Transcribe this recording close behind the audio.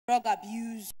drug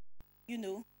abuse,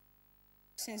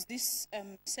 since this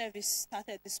service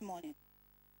started this morning.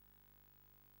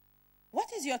 What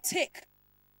is your take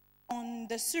on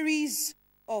the series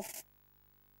of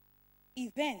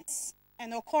events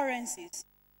and occurrences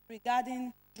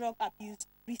regarding drug abuse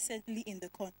recently in the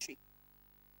country?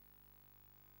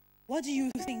 What do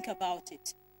you think about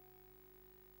it?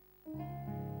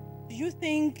 Do you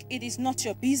think it is not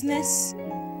your business?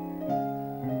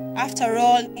 After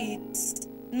all, it's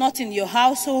not in your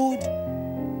household.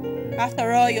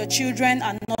 After all, your children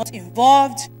are not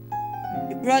involved.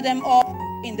 You brought them up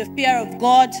in the fear of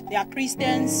God. They are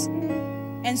Christians.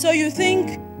 And so you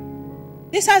think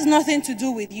this has nothing to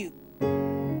do with you.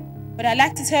 But I'd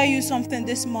like to tell you something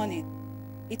this morning.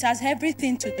 It has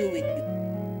everything to do with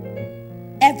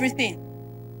you. Everything.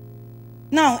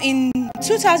 Now, in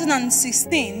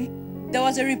 2016, there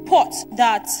was a report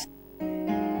that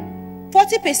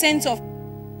 40% of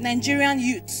Nigerian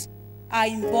youths are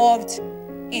involved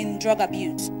in drug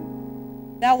abuse.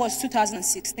 That was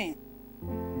 2016.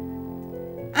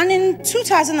 And in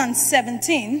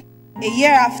 2017, a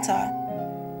year after,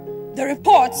 the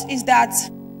report is that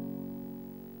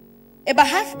about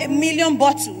 500,000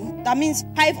 bottles, that means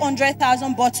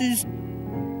 500,000 bottles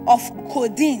of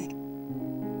codeine,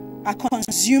 are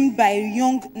consumed by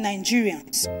young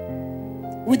Nigerians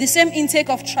with the same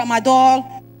intake of tramadol,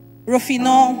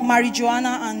 rofinol,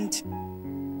 marijuana, and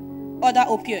other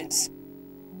opioids.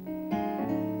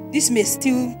 This may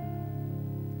still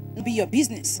be your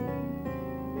business.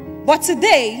 But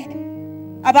today,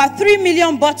 about 3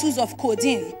 million bottles of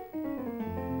codeine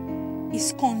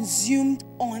is consumed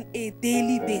on a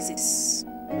daily basis.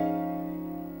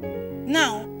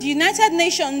 Now, the United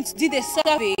Nations did a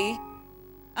survey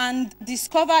and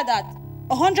discovered that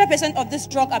 100% of this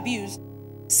drug abuse,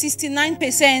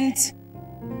 69%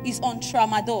 is on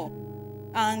tramadol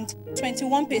and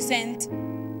 21%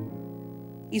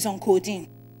 is on codeine.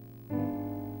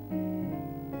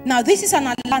 Now, this is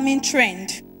an alarming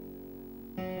trend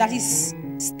that is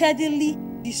steadily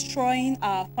destroying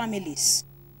our families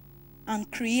and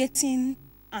creating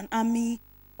an army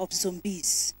of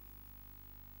zombies.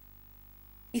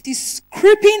 It is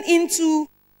creeping into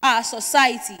our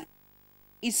society.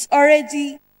 It's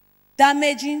already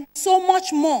damaging so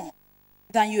much more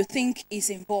than you think is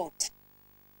involved.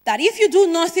 That if you do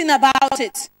nothing about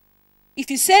it, if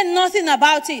you say nothing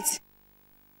about it,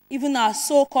 even our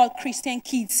so-called Christian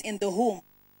kids in the home,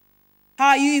 how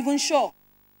are you even sure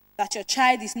that your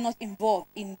child is not involved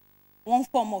in one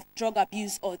form of drug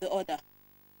abuse or the other?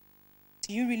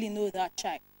 Do you really know that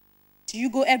child? Do you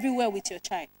go everywhere with your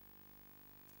child?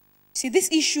 See, this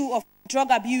issue of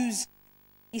drug abuse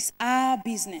is our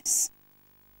business,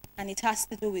 and it has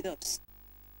to do with us.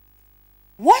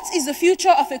 What is the future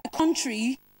of a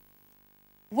country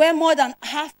where more than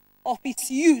half of its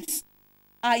youth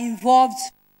are involved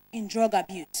in drug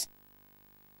abuse?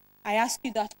 I ask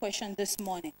you that question this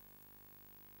morning.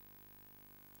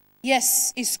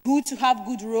 Yes, it's good to have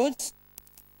good roads.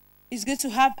 It's good to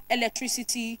have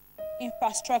electricity,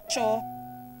 infrastructure,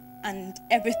 and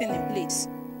everything in place.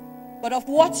 But of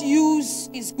what use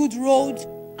is good road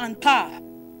and power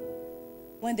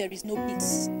when there is no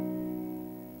peace?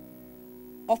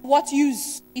 Of what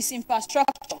use is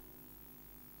infrastructure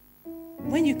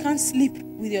when you can't sleep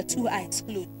with your two eyes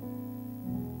closed?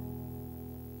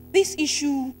 This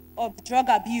issue of drug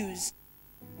abuse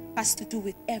has to do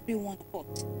with every one of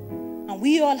us. And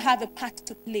we all have a part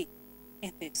to play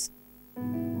in this.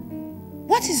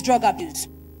 What is drug abuse?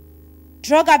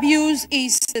 Drug abuse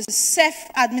is the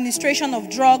self-administration of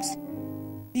drugs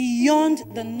beyond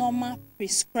the normal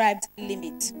prescribed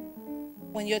limit.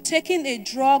 When you're taking a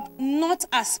drug not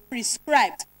as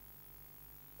prescribed,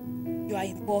 you are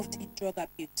involved in drug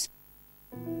abuse.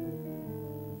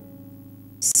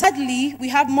 Sadly, we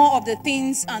have more of the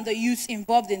teens and the youth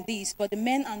involved in this, but the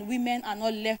men and women are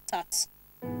not left out,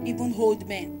 even old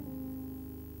men.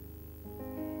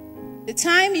 The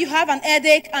time you have an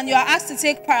headache and you are asked to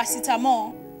take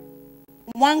paracetamol,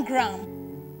 1 gram,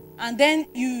 and then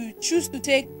you choose to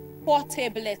take 4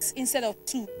 tablets instead of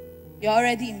 2, you're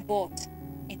already involved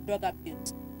in drug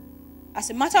abuse. As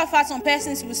a matter of fact, some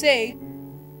persons will say,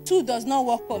 2 does not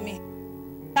work for me.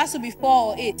 It has to be 4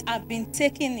 or 8. I've been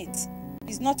taking it.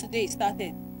 It's not today it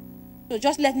started. So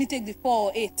just let me take the 4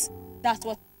 or 8. That's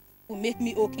what will make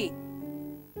me okay.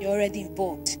 You're already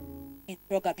involved in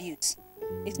drug abuse.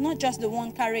 It's not just the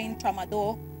one carrying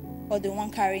tramadol or the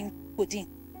one carrying codeine.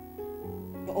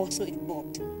 You're also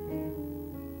involved.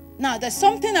 Now, there's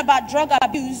something about drug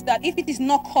abuse that if it is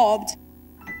not curbed,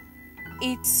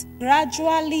 it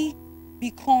gradually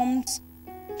becomes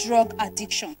drug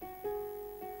addiction.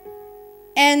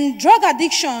 And drug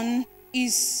addiction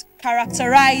is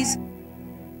characterized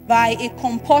by a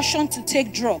compulsion to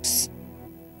take drugs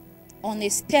on a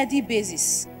steady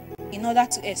basis in order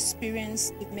to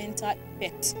experience the mental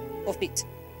effect of it.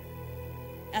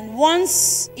 And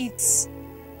once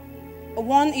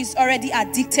one is already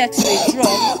addicted to a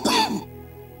drug,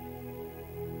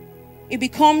 it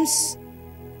becomes,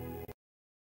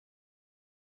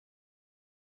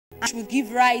 it will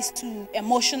give rise to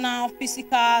emotional,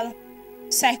 physical,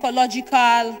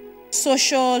 psychological,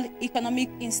 social, economic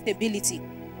instability.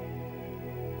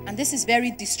 And this is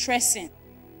very distressing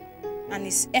and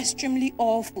is extremely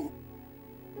awful.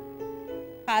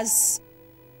 Has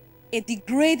a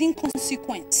degrading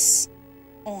consequence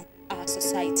on our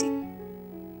society.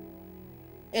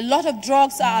 A lot of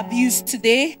drugs are abused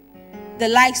today, the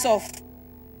likes of,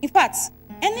 in fact,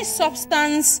 any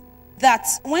substance that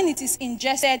when it is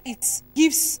ingested, it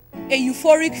gives a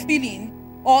euphoric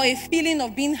feeling or a feeling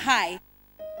of being high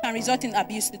can result in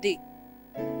abuse today.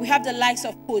 We have the likes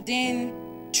of codeine,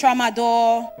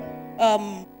 tramadol,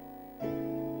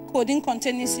 codeine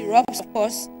containing syrups, of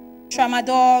course,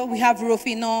 tramadol, we have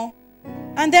rofinol,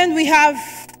 and then we have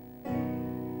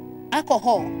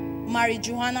alcohol,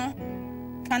 marijuana,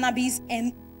 cannabis,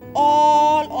 and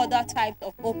all other types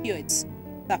of opioids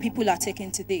that people are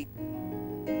taking today.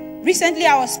 Recently,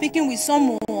 I was speaking with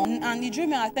someone and he drew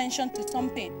my attention to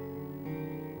something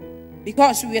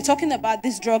because we were talking about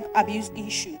this drug abuse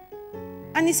issue.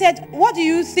 And he said, what do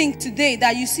you think today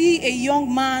that you see a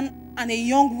young man and a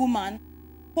young woman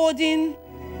holding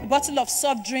a bottle of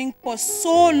soft drink for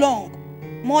so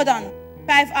long, more than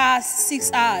 5 hours,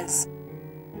 6 hours?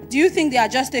 Do you think they are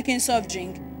just taking soft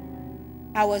drink?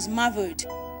 I was marveled.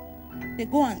 They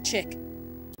go and check.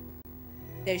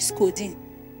 There is codeine.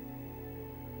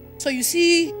 So you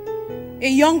see a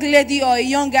young lady or a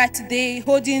young guy today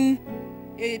holding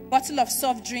a bottle of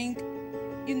soft drink,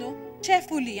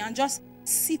 cheerfully and just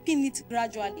sipping it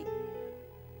gradually.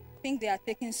 Think they are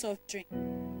taking soft drink.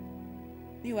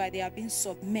 Meanwhile, they are being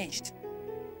submerged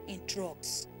in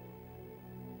drugs.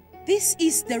 This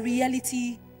is the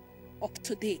reality of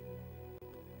today.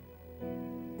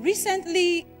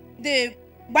 Recently, the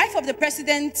wife of the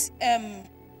president,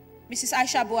 Mrs.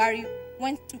 Aisha Buhari,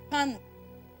 went to Kano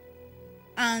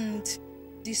and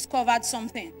discovered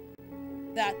something,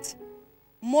 that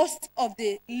most of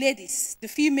the ladies, the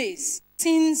females,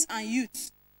 teens and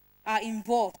youths are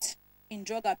involved in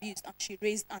drug abuse, and she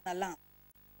raised an alarm.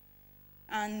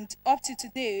 And up to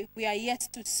today, we are yet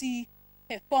to see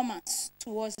performance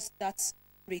towards that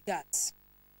regards.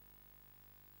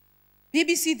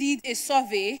 BBC did a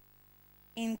survey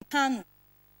in Kano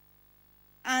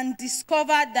and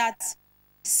discovered that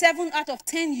 7 out of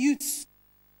 10 youths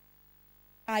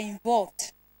are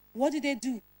involved. What do they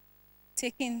do?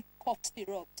 Taking cough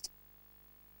syrups.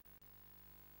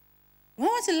 When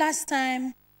was the last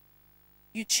time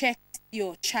you checked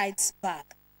your child's bag?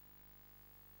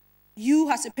 You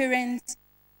as a parent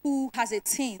who has a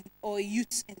teen or a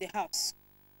youth in the house.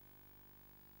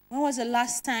 When was the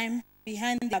last time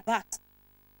behind their back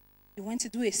you went to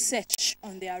do a search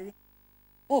on their room?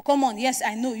 Oh, come on, yes,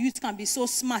 I know youth can be so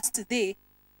smart today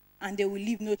and they will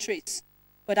leave no trace.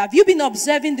 But have you been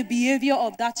observing the behavior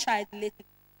of that child lately?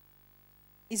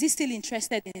 Is he still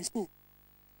interested in his school?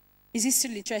 Is he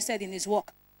still interested in his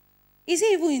work? Is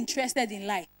he even interested in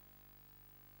life?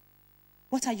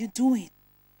 What are you doing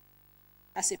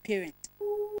as a parent?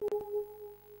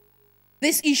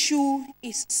 This issue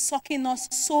is sucking us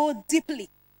so deeply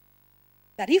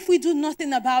that if we do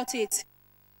nothing about it,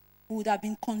 we would have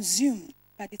been consumed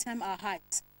by the time our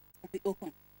eyes will be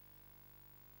open.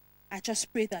 I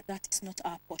just pray that that is not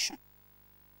our portion.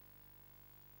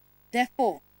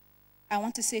 Therefore, I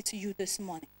want to say to you this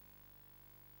morning,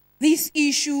 this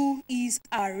issue is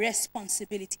our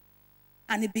responsibility,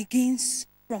 and it begins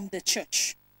from the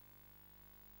church.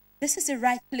 This is the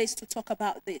right place to talk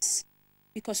about this,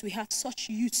 because we have such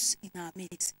youths in our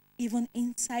midst, even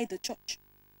inside the church.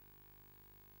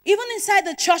 Even inside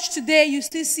the church today, you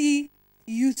still see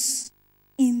youths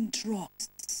in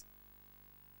drugs.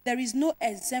 There is no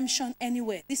exemption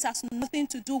anywhere. This has nothing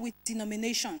to do with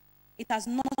denomination. It has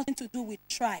nothing to do with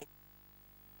tribe.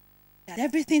 It has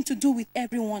everything to do with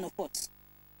every one of us.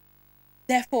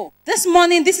 Therefore, this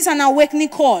morning, this is an awakening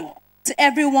call to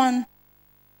everyone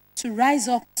to rise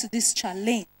up to this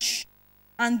challenge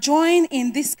and join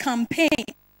in this campaign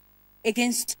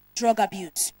against drug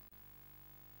abuse.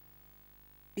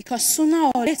 Because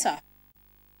sooner or later,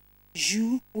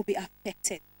 you will be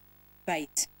affected by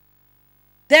it.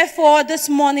 Therefore, this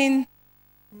morning,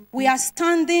 we are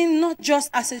standing not just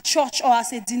as a church or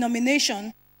as a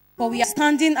denomination, but we are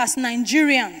standing as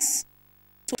Nigerians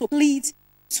to plead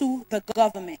to the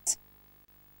government.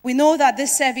 We know that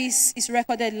this service is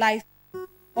recorded live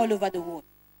all over the world.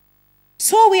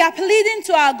 So we are pleading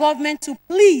to our government to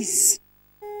please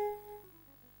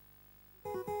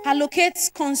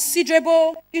allocate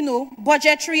considerable,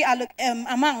 budgetary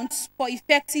amounts for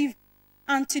effective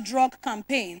anti-drug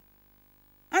campaign.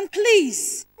 And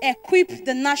please equip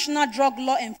the National Drug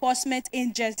Law Enforcement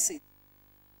Agency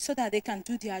so that they can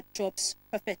do their jobs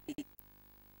perfectly.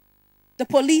 The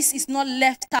police is not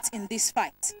left out in this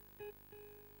fight.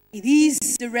 It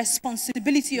is the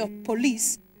responsibility of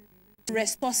police to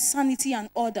restore sanity and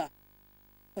order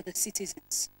for the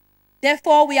citizens.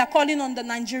 Therefore, we are calling on the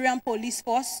Nigerian police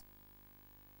force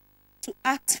to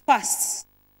act fast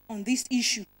on this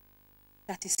issue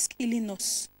that is killing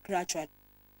us gradually.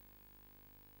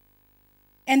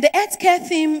 And the healthcare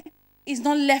theme is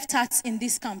not left out in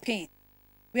this campaign.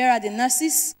 Where are the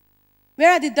nurses?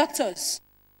 Where are the doctors?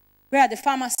 Where are the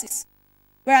pharmacists?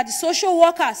 Where are the social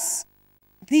workers?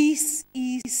 This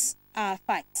is our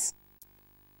fight.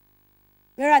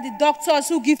 Where are the doctors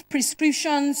who give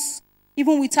prescriptions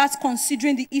even without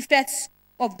considering the effects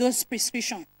of those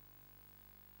prescriptions?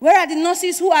 Where are the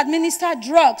nurses who administer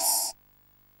drugs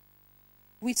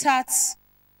without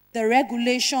the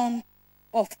regulation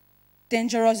of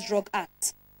Dangerous Drug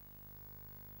Act?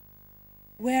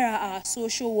 Where are our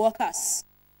social workers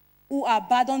who are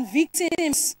burdened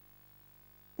victims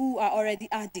who are already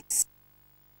addicts?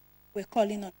 We're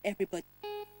calling on everybody.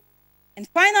 And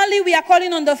finally, we are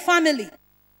calling on the family,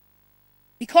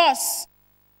 because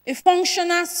a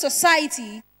functional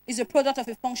society is a product of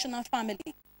a functional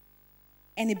family,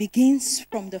 and it begins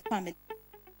from the family.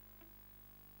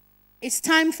 It's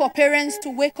time for parents to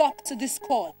wake up to this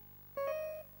call.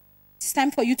 It's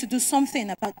time for you to do something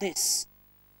about this.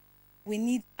 We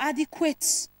need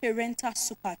adequate parental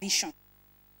supervision.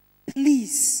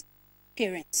 Please,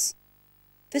 parents,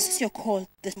 this is your call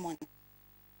this morning.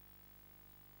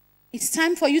 It's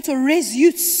time for you to raise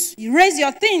youths. You raise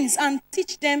your teens and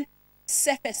teach them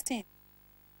self-esteem.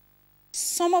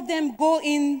 Some of them go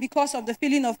in because of the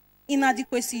feeling of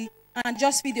inadequacy and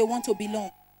just feel they want to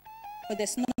belong. But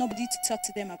there's nobody to talk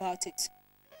to them about it.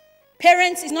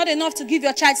 Parents, it's not enough to give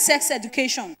your child sex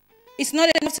education. It's not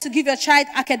enough to give your child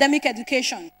academic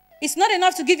education. It's not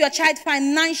enough to give your child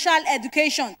financial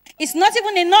education. It's not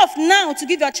even enough now to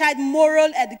give your child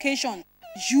moral education.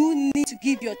 You need to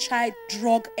give your child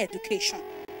drug education.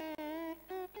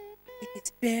 It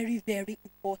is very, very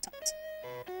important.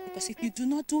 Because if you do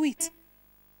not do it,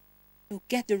 you'll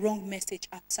get the wrong message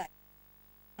outside.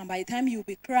 And by the time you'll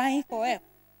be crying for help,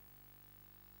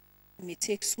 it may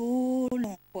take so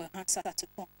long for an answer to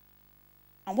come.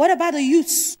 And what about the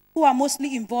youths who are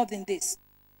mostly involved in this?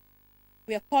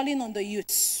 We are calling on the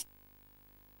youths.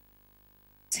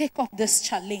 Take up this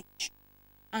challenge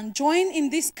and join in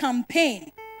this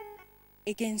campaign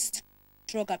against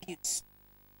drug abuse.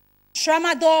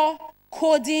 Tramadol,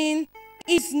 codeine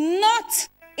is not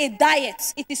a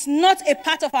diet. It is not a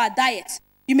part of our diet.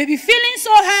 You may be feeling so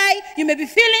high, you may be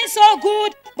feeling so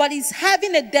good, but it's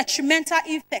having a detrimental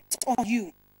effect on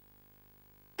you.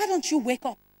 Why don't you wake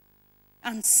up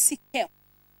and seek help?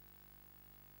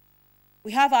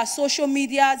 We have our social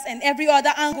medias and every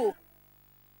other angle.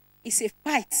 It's a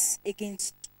fight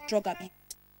against drug abuse.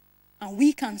 And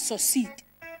we can succeed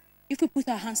if we put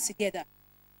our hands together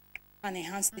and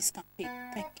enhance this campaign.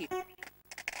 Thank you.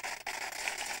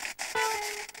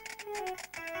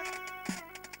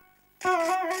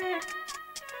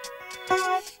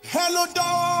 Hello,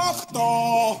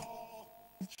 doctor.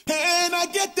 Can I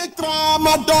get the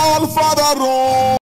tramadol for the road?